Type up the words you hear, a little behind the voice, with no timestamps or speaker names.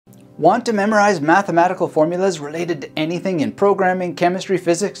Want to memorize mathematical formulas related to anything in programming, chemistry,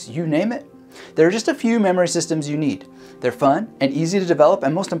 physics, you name it? There are just a few memory systems you need. They're fun and easy to develop,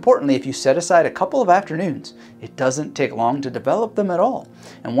 and most importantly, if you set aside a couple of afternoons, it doesn't take long to develop them at all.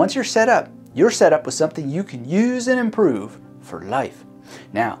 And once you're set up with something you can use and improve for life.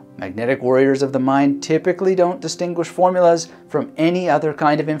 Now, magnetic warriors of the mind typically don't distinguish formulas from any other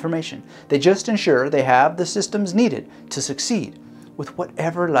kind of information. They just ensure they have the systems needed to succeed with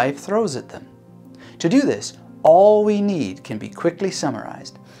whatever life throws at them. To do this, all we need can be quickly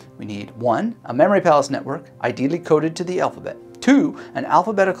summarized. We need 1. A memory palace network, ideally coded to the alphabet. 2. An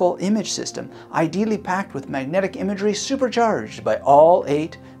alphabetical image system, ideally packed with magnetic imagery supercharged by all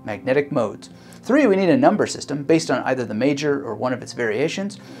 8 magnetic modes. 3. We need a number system based on either the major or one of its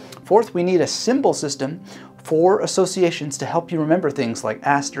variations. 4. We need a symbol system for associations to help you remember things like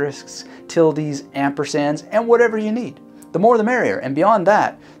asterisks, tildes, ampersands, and whatever you need. The more the merrier, and beyond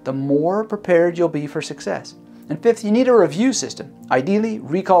that, the more prepared you'll be for success. And 5th, you need a review system, ideally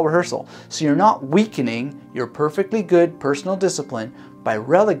recall rehearsal, so you're not weakening your perfectly good personal discipline by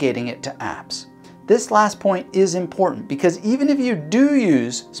relegating it to apps. This last point is important because even if you do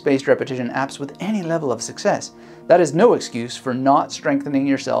use spaced repetition apps with any level of success, that is no excuse for not strengthening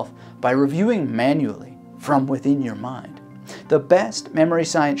yourself by reviewing manually from within your mind. The best memory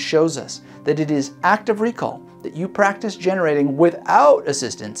science shows us that it is active recall that you practice generating without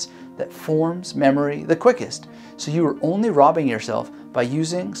assistance that forms memory the quickest. So you are only robbing yourself by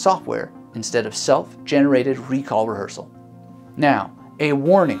using software instead of self-generated recall rehearsal. Now, a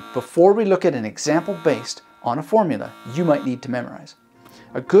warning before we look at an example based on a formula you might need to memorize.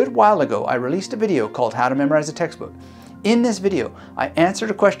 A good while ago, I released a video called How to Memorize a Textbook. In this video, I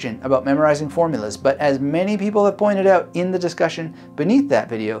answered a question about memorizing formulas, but as many people have pointed out in the discussion beneath that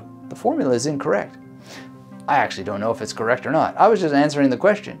video, the formula is incorrect. I actually don't know if it's correct or not. I was just answering the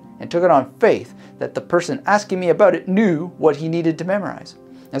question and took it on faith that the person asking me about it knew what he needed to memorize.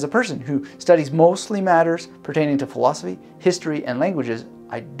 As a person who studies mostly matters pertaining to philosophy, history, and languages,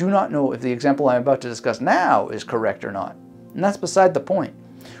 I do not know if the example I'm about to discuss now is correct or not. And that's beside the point.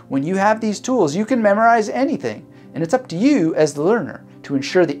 When you have these tools, you can memorize anything, and it's up to you as the learner to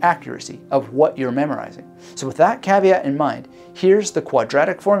ensure the accuracy of what you're memorizing. So with that caveat in mind, here's the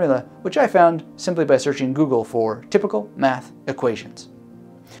quadratic formula, which I found simply by searching Google for typical math equations.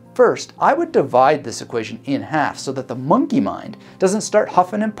 First, I would divide this equation in half so that the monkey mind doesn't start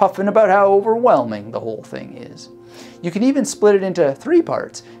huffing and puffing about how overwhelming the whole thing is. You can even split it into 3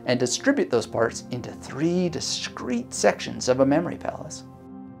 parts and distribute those parts into 3 discrete sections of a memory palace.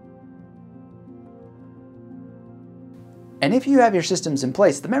 And if you have your systems in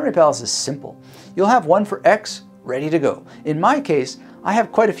place, the memory palace is simple. You'll have one for X ready to go. In my case, I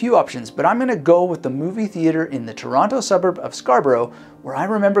have quite a few options, but I'm going to go with the movie theater in the Toronto suburb of Scarborough, where I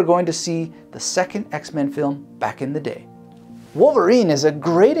remember going to see the second X-Men film back in the day. Wolverine is a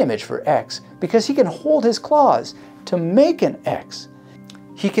great image for X because he can hold his claws to make an X.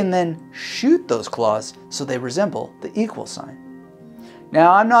 He can then shoot those claws so they resemble the equal sign.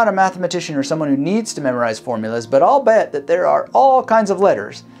 Now, I'm not a mathematician or someone who needs to memorize formulas, but I'll bet that there are all kinds of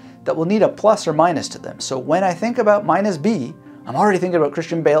letters that will need a plus or minus to them. So when I think about minus B, I'm already thinking about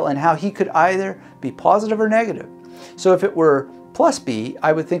Christian Bale and how he could either be positive or negative. So if it were plus B,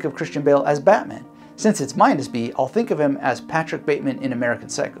 I would think of Christian Bale as Batman. Since it's minus B, I'll think of him as Patrick Bateman in American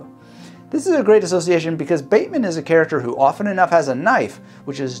Psycho. This is a great association because Bateman is a character who often enough has a knife,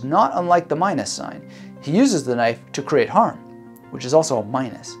 which is not unlike the minus sign. He uses the knife to create harm, which is also a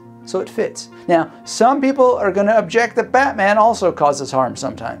minus, so it fits. Now, some people are going to object that Batman also causes harm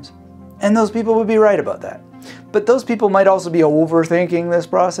sometimes, and those people would be right about that. But those people might also be overthinking this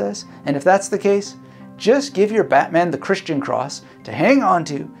process, and if that's the case, just give your Batman the Christian cross to hang on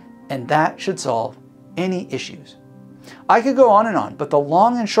to, and that should solve any issues. I could go on, but the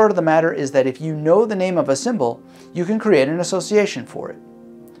long and short of the matter is that if you know the name of a symbol, you can create an association for it.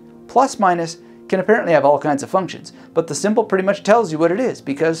 Plus minus can apparently have all kinds of functions, but the symbol pretty much tells you what it is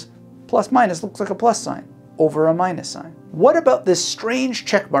because plus minus looks like a plus sign over a minus sign. What about this strange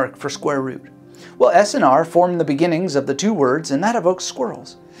check mark for square root? Well, S and R form the beginnings of the 2 words, and that evokes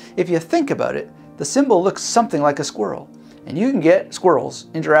squirrels. If you think about it, the symbol looks something like a squirrel, and you can get squirrels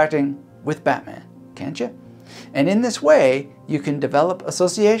interacting with Batman, can't you? And in this way, you can develop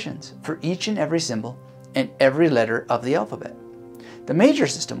associations for each and every symbol and every letter of the alphabet. The major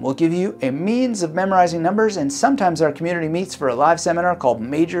system will give you a means of memorizing numbers, and sometimes our community meets for a live seminar called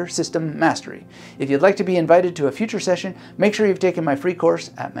Major System Mastery. If you'd like to be invited to a future session, make sure you've taken my free course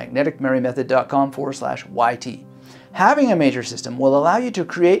at magneticmerrymethod.com/YT. Having a major system will allow you to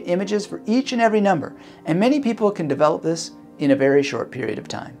create images for each and every number, and many people can develop this in a very short period of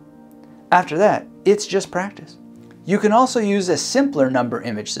time. After that, it's just practice. You can also use a simpler number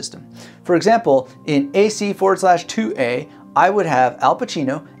image system. For example, in AC/2A, I would have Al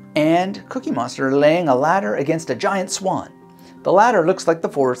Pacino and Cookie Monster laying a ladder against a giant swan. The ladder looks like the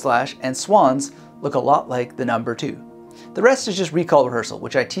forward slash, and swans look a lot like the number 2. The rest is just recall rehearsal,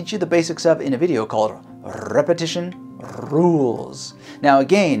 which I teach you the basics of in a video called Repetition Rules. Now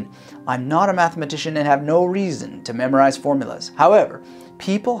again, I'm not a mathematician and have no reason to memorize formulas. However,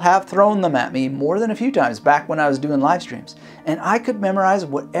 people have thrown them at me more than a few times back when I was doing live streams, and I could memorize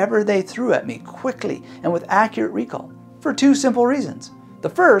whatever they threw at me quickly and with accurate recall for 2 simple reasons. The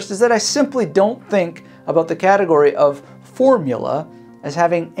first is that I simply don't think about the category of formula as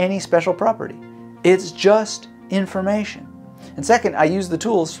having any special property. It's just information. And second, I use the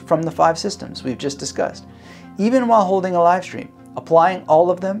tools from the 5 systems we've just discussed. Even while holding a live stream, applying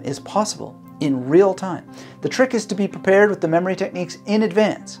all of them is possible in real time. The trick is to be prepared with the memory techniques in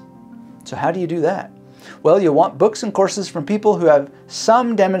advance. So how do you do that? Well, you'll want books and courses from people who have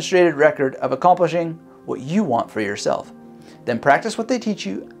some demonstrated record of accomplishing what you want for yourself. Then practice what they teach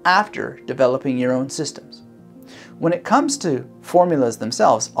you after developing your own systems. When it comes to formulas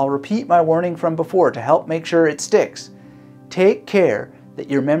themselves, I'll repeat my warning from before to help make sure it sticks. Take care that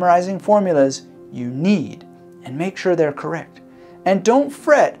you're memorizing formulas you need and make sure they're correct. And don't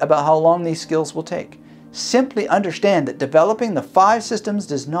fret about how long these skills will take. Simply understand that developing the 5 systems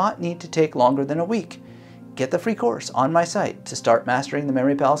does not need to take longer than a week. Get the free course on my site to start mastering the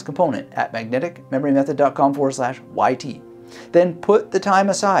Memory Palace component at magneticmemorymethod.com/YT. Then put the time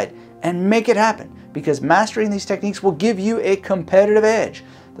aside and make it happen, because mastering these techniques will give you a competitive edge.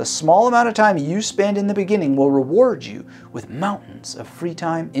 The small amount of time you spend in the beginning will reward you with mountains of free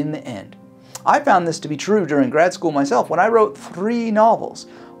time in the end. I found this to be true during grad school myself when I wrote 3 novels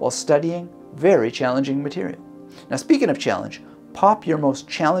while studying very challenging material. Now, speaking of challenge, pop your most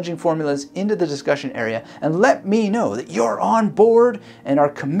challenging formulas into the discussion area and let me know that you're on board and are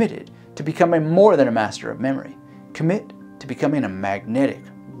committed to becoming more than a master of memory. Commit to becoming a magnetic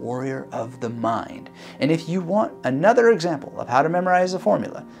warrior of the mind. And if you want another example of how to memorize a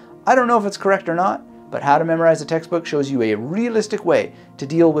formula, I don't know if it's correct or not, but How to Memorize a Textbook shows you a realistic way to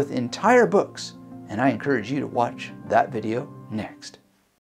deal with entire books, and I encourage you to watch that video next.